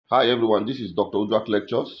Hi everyone, this is Dr. Ujak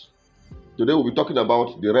Lectures. Today we'll be talking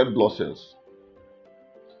about the red blood cells.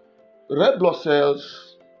 Red blood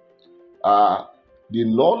cells are the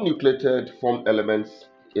non-nucleated formed elements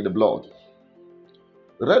in the blood.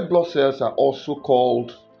 Red blood cells are also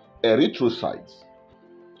called erythrocytes.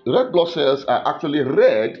 Red blood cells are actually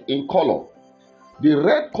red in color. The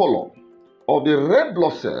red color of the red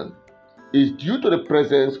blood cell is due to the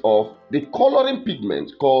presence of the coloring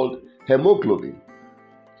pigment called hemoglobin.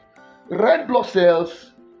 Red blood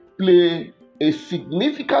cells play a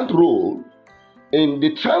significant role in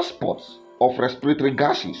the transport of respiratory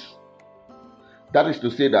gases. That is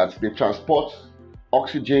to say that they transport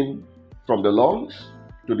oxygen from the lungs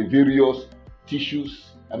to the various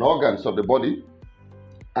tissues and organs of the body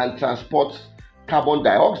and transport carbon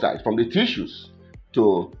dioxide from the tissues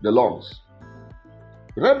to the lungs.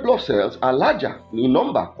 Red blood cells are larger in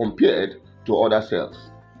number compared to other cells,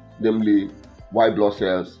 namely white blood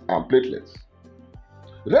cells and platelets.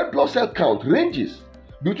 Red blood cell count ranges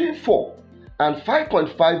between 4 and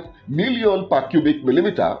 5.5 million per cubic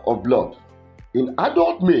millimeter of blood. In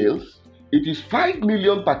adult males, it is 5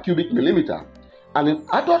 million per cubic millimeter, and in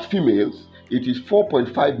adult females, it is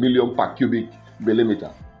 4.5 million per cubic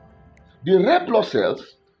millimeter. The red blood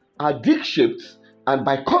cells are disc-shaped and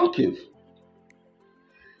biconcave.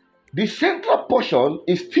 The central portion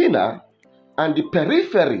is thinner and the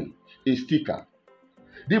periphery is thicker.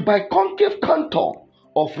 The biconcave contour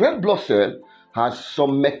of red blood cell has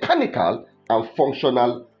some mechanical and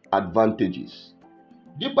functional advantages.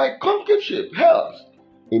 The biconcave shape helps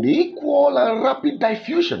in the equal and rapid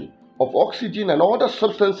diffusion of oxygen and other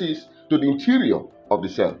substances to the interior of the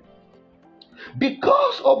cell.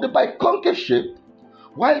 Because of the biconcave shape,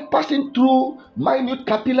 while passing through minute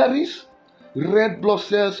capillaries, red blood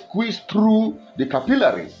cells squeeze through the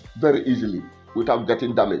capillaries very easily without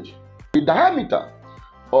getting damaged. The diameter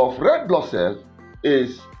of red blood cell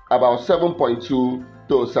is about 7.2 to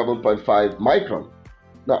 7.5 micron.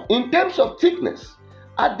 Now, in terms of thickness,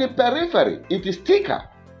 at the periphery, it is thicker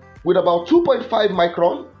with about 2.5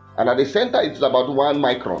 micron, and at the center, it's about 1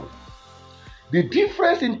 micron. The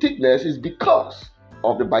difference in thickness is because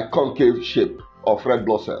of the biconcave shape of red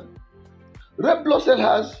blood cell. Red blood cell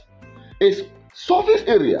has a surface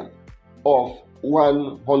area of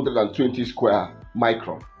 120 square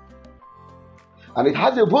micron, and it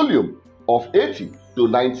has a volume of 80 to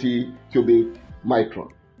 90 cubic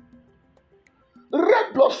micron.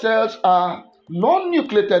 Red blood cells are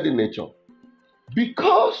non-nucleated in nature.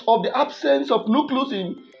 Because of the absence of nucleus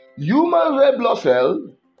in human red blood cell,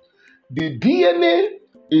 the DNA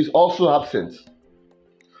is also absent.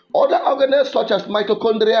 Other organelles such as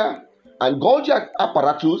mitochondria and Golgi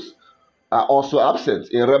apparatus are also absent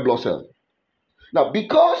in red blood cell. Now,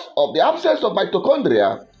 because of the absence of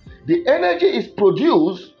mitochondria, the energy is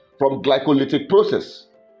produced from glycolytic process.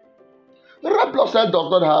 The red blood cell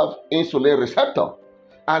does not have insulin receptor,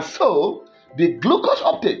 and so the glucose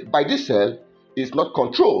uptake by this cell is not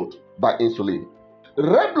controlled by insulin.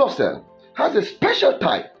 Red blood cell has a special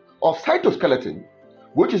type of cytoskeleton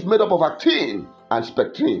which is made up of actin and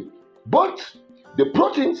spectrin. Both the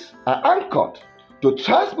proteins are anchored to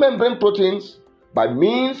transmembrane proteins by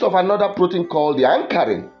means of another protein called the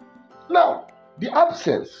ankyrin. Now, the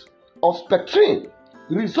absence of spectrin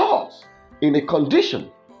results in a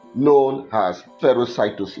condition known as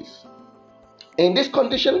phagocytosis. In this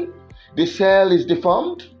condition, the cell is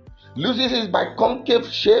deformed, loses its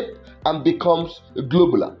biconcave shape, and becomes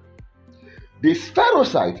globular. The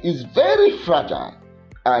spherocyte is very fragile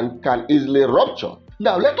and can easily rupture.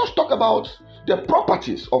 Now, let us talk about the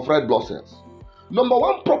properties of red blood cells. Number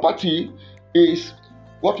one property is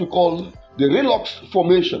what we call the redox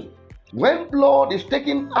formation. When blood is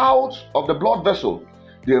taken out of the blood vessel,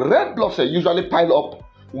 the red blood cells usually pile up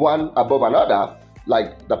one above another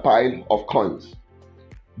like the pile of coins.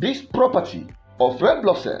 This property of red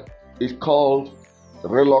blood cell is called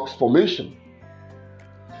redox formation.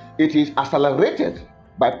 It is accelerated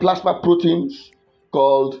by plasma proteins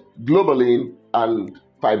called globulin and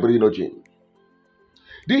fibrinogen.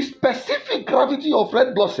 The specific gravity of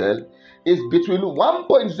red blood cell is between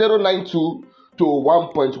 1.092 to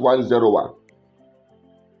 1.101.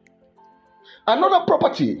 Another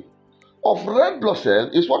property of red blood cell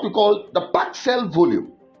is what we call the packed cell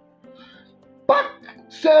volume.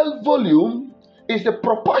 Packed cell volume is the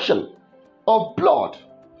proportion of blood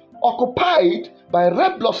occupied by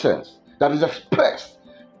red blood cells that is expressed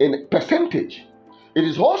in percentage. It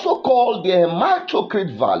is also called the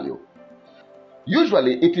hematocrit value.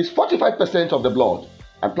 Usually, it is 45% of the blood,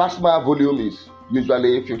 and plasma volume is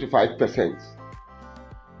usually 55%.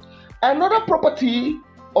 Another property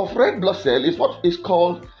of red blood cell is what is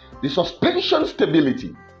called the suspension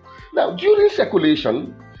stability. Now, during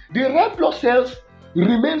circulation, the red blood cells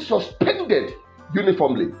remain suspended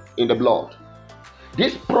uniformly in the blood.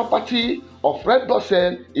 This property of red blood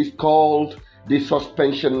cell is called the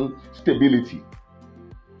suspension stability.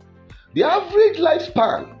 The average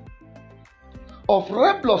lifespan of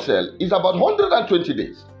red blood cell is about 120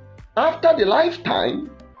 days. After the lifetime,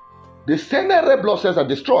 the senile red blood cells are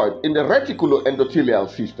destroyed in the reticuloendothelial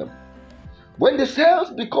system. When the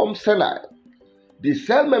cells become senile, the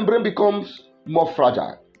cell membrane becomes more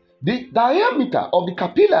fragile. The diameter of the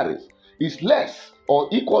capillaries is less or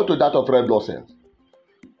equal to that of red blood cells.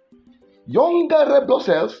 Younger red blood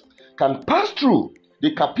cells can pass through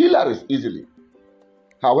the capillaries easily.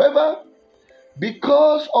 However,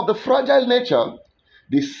 because of the fragile nature,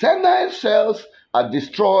 the senile cells are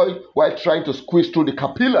destroyed while trying to squeeze through the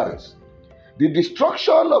capillaries. The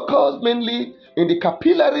destruction occurs mainly in the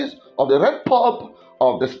capillaries of the red pulp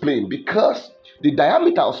of the spleen because the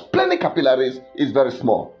diameter of splenic capillaries is very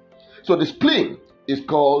small. So the spleen is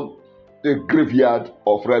called the graveyard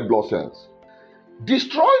of red blood cells.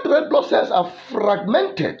 Destroyed red blood cells are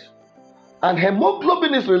fragmented and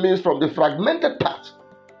hemoglobin is released from the fragmented part.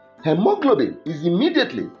 Hemoglobin is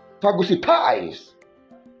immediately phagocytized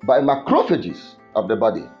by macrophages of the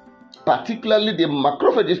body, particularly the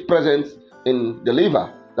macrophages present in the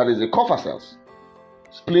liver, that is the coffer cells,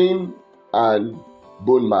 spleen, and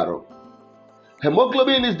bone marrow.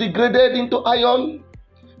 Hemoglobin is degraded into iron,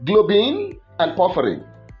 globin, and porphyrin.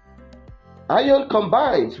 Iron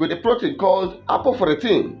combines with a protein called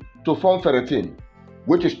apoferritin to form ferritin,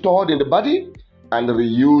 which is stored in the body and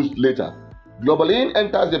reused later. Globulin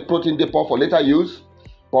enters the protein depot for later use.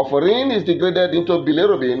 Porphyrin is degraded into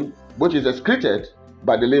bilirubin, which is excreted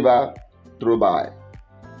by the liver through bile.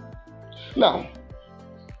 Now,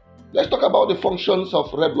 let's talk about the functions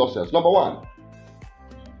of red blood cells. Number one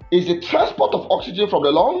is the transport of oxygen from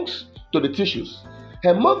the lungs to the tissues.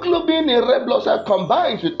 Hemoglobin in red blood cell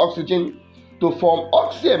combines with oxygen to form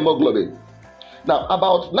oxyhemoglobin. Now,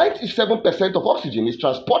 about 97% of oxygen is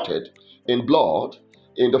transported in blood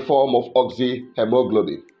in the form of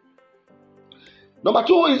oxyhemoglobin. Number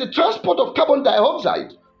two is the transport of carbon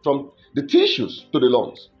dioxide from the tissues to the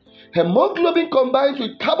lungs. Hemoglobin combines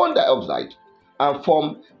with carbon dioxide and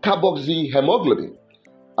form carboxyhemoglobin.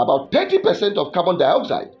 About 30% of carbon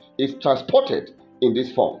dioxide is transported in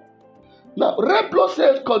this form. Now, red blood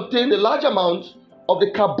cells contain a large amount of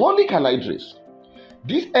the carbonic anhydrase.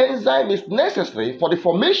 This enzyme is necessary for the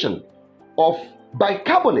formation of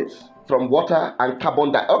bicarbonates from water and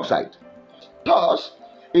carbon dioxide. Thus,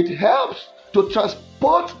 it helps to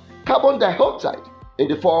transport carbon dioxide in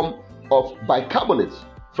the form of bicarbonates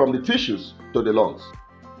from the tissues to the lungs.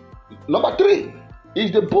 Number three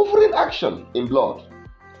is the buffering action in blood.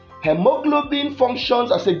 Hemoglobin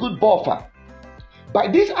functions as a good buffer. By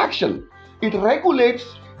this action, it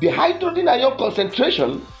regulates the hydrogen ion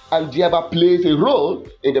concentration and thereby plays a role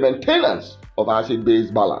in the maintenance of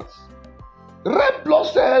acid-base balance. Red blood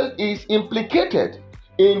cell is implicated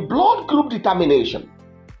in blood group determination.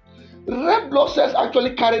 Red blood cells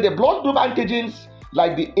actually carry the blood group antigens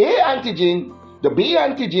like the A antigen, the B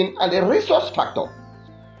antigen, and the rhesus factor.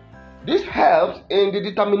 This helps in the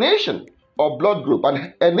determination of blood group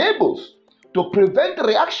and enables to prevent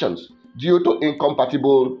reactions due to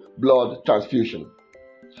incompatible blood transfusion.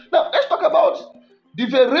 Now, let's talk about the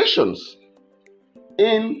variations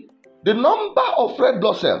in the number of red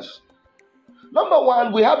blood cells. Number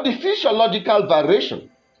one, we have the physiological variation.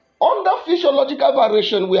 Under physiological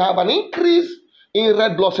variation, we have an increase in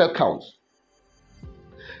red blood cell counts.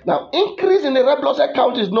 Now, increase in the red blood cell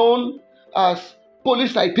count is known as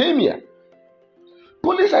polycythemia.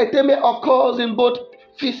 Polycythemia occurs in both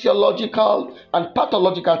physiological and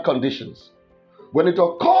pathological conditions. When it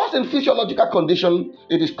occurs in physiological condition,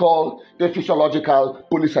 it is called the physiological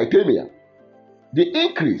polycythemia. The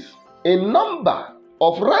increase in number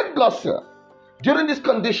of red blood cells during this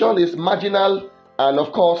condition is marginal and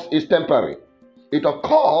of course is temporary. It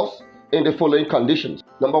occurs in the following conditions.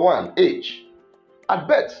 Number one, age. At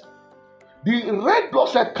birth, the red blood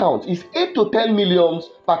cell count is 8 to 10 millions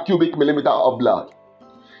per cubic millimeter of blood.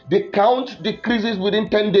 The count decreases within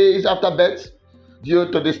 10 days after birth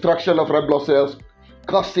due to destruction of red blood cells,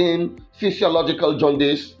 causing physiological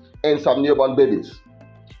jaundice in some newborn babies.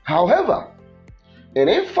 However, in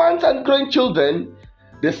infants and growing children,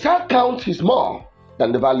 the cell count is more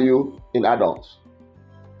than the value in adults.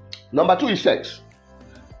 Number two is sex.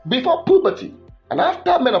 Before puberty and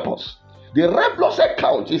after menopause, the red blood cell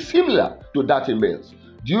count is similar to that in males.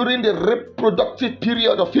 During the reproductive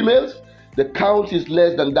period of females, the count is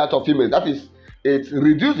less than that of females. That is, it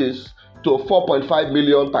reduces to 4.5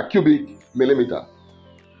 million per cubic millimeter.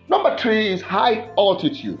 Number 3 is high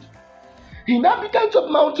altitude. Inhabitants of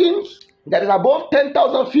mountains that is above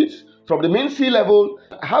 10,000 feet from the mean sea level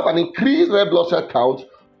have an increased red blood cell count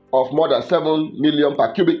of more than 7 million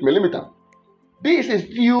per cubic millimeter. This is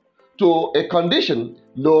due to a condition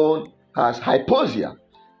known as hypoxia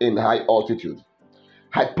in high altitude.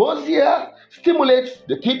 Hypoxia stimulates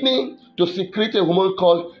the kidney to secrete a hormone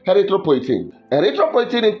called erythropoietin.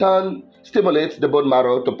 Erythropoietin in turn stimulates the bone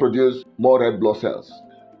marrow to produce more red blood cells.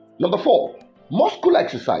 Number 4, muscular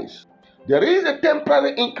exercise. There is a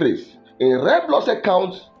temporary increase in red blood cell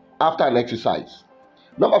count after an exercise.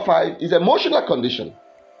 Number 5 is emotional condition.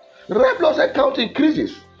 Red blood cell count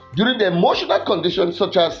increases during the emotional conditions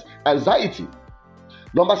such as anxiety.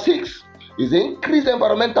 Number 6 is increased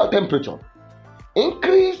environmental temperature.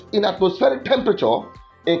 Increase in atmospheric temperature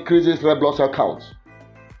increases red blood cell count.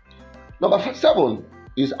 Number 7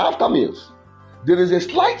 is after meals. There is a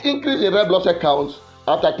slight increase in red blood cell count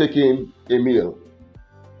after taking a meal.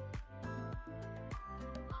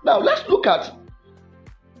 Now let's look at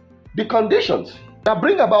the conditions that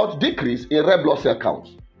bring about decrease in red blood cell count.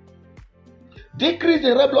 Decrease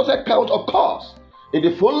in red blood cell count occurs in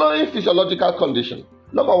the following physiological condition.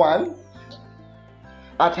 Number 1,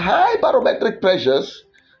 at high barometric pressures,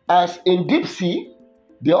 as in deep sea,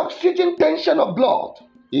 the oxygen tension of blood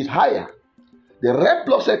is higher. The red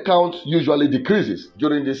blood cell count usually decreases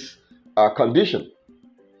during this condition.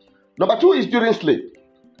 Number 2 is during sleep.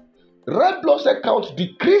 Red blood cell count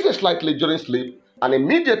decreases slightly during sleep and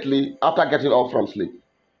immediately after getting up from sleep.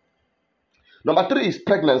 Number 3 is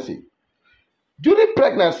pregnancy. During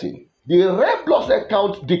pregnancy, the red blood cell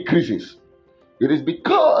count decreases. It is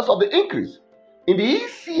because of the increase in the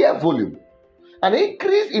ECF volume. An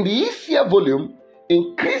increase in the ECF volume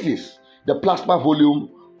increases the plasma volume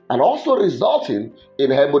and also resulting in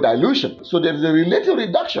hemodilution. So there is a relative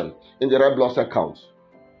reduction in the red blood cell count.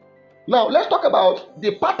 Now let's talk about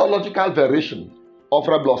the pathological variation of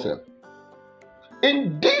red blood cell.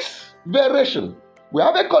 In this variation, we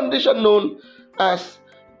have a condition known as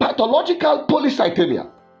pathological polycythemia.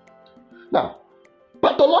 Now,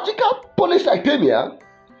 pathological polycythemia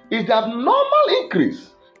is the abnormal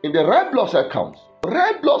increase in the red blood cell count.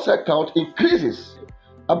 Red blood cell count increases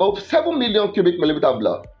above 7 million cubic millimeter of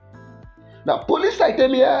blood. Now,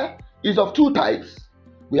 polycythemia is of 2 types.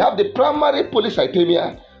 We have the primary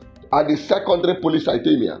polycythemia and the secondary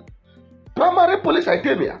polycythemia. Primary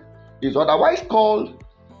polycythemia is otherwise called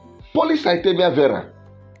polycythemia vera.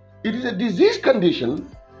 It is a disease condition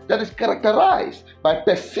that is characterized by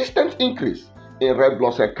persistent increase in red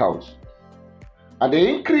blood cell counts. And the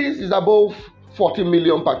increase is above 40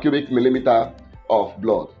 million per cubic millimeter of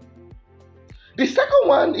blood. The second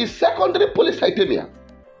one is secondary polycythemia.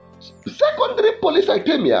 Secondary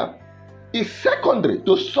polycythemia is secondary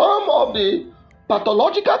to some of the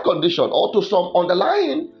pathological condition or to some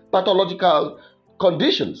underlying pathological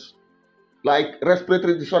conditions like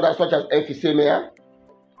respiratory disorders such as emphysema,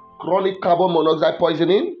 chronic carbon monoxide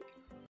poisoning,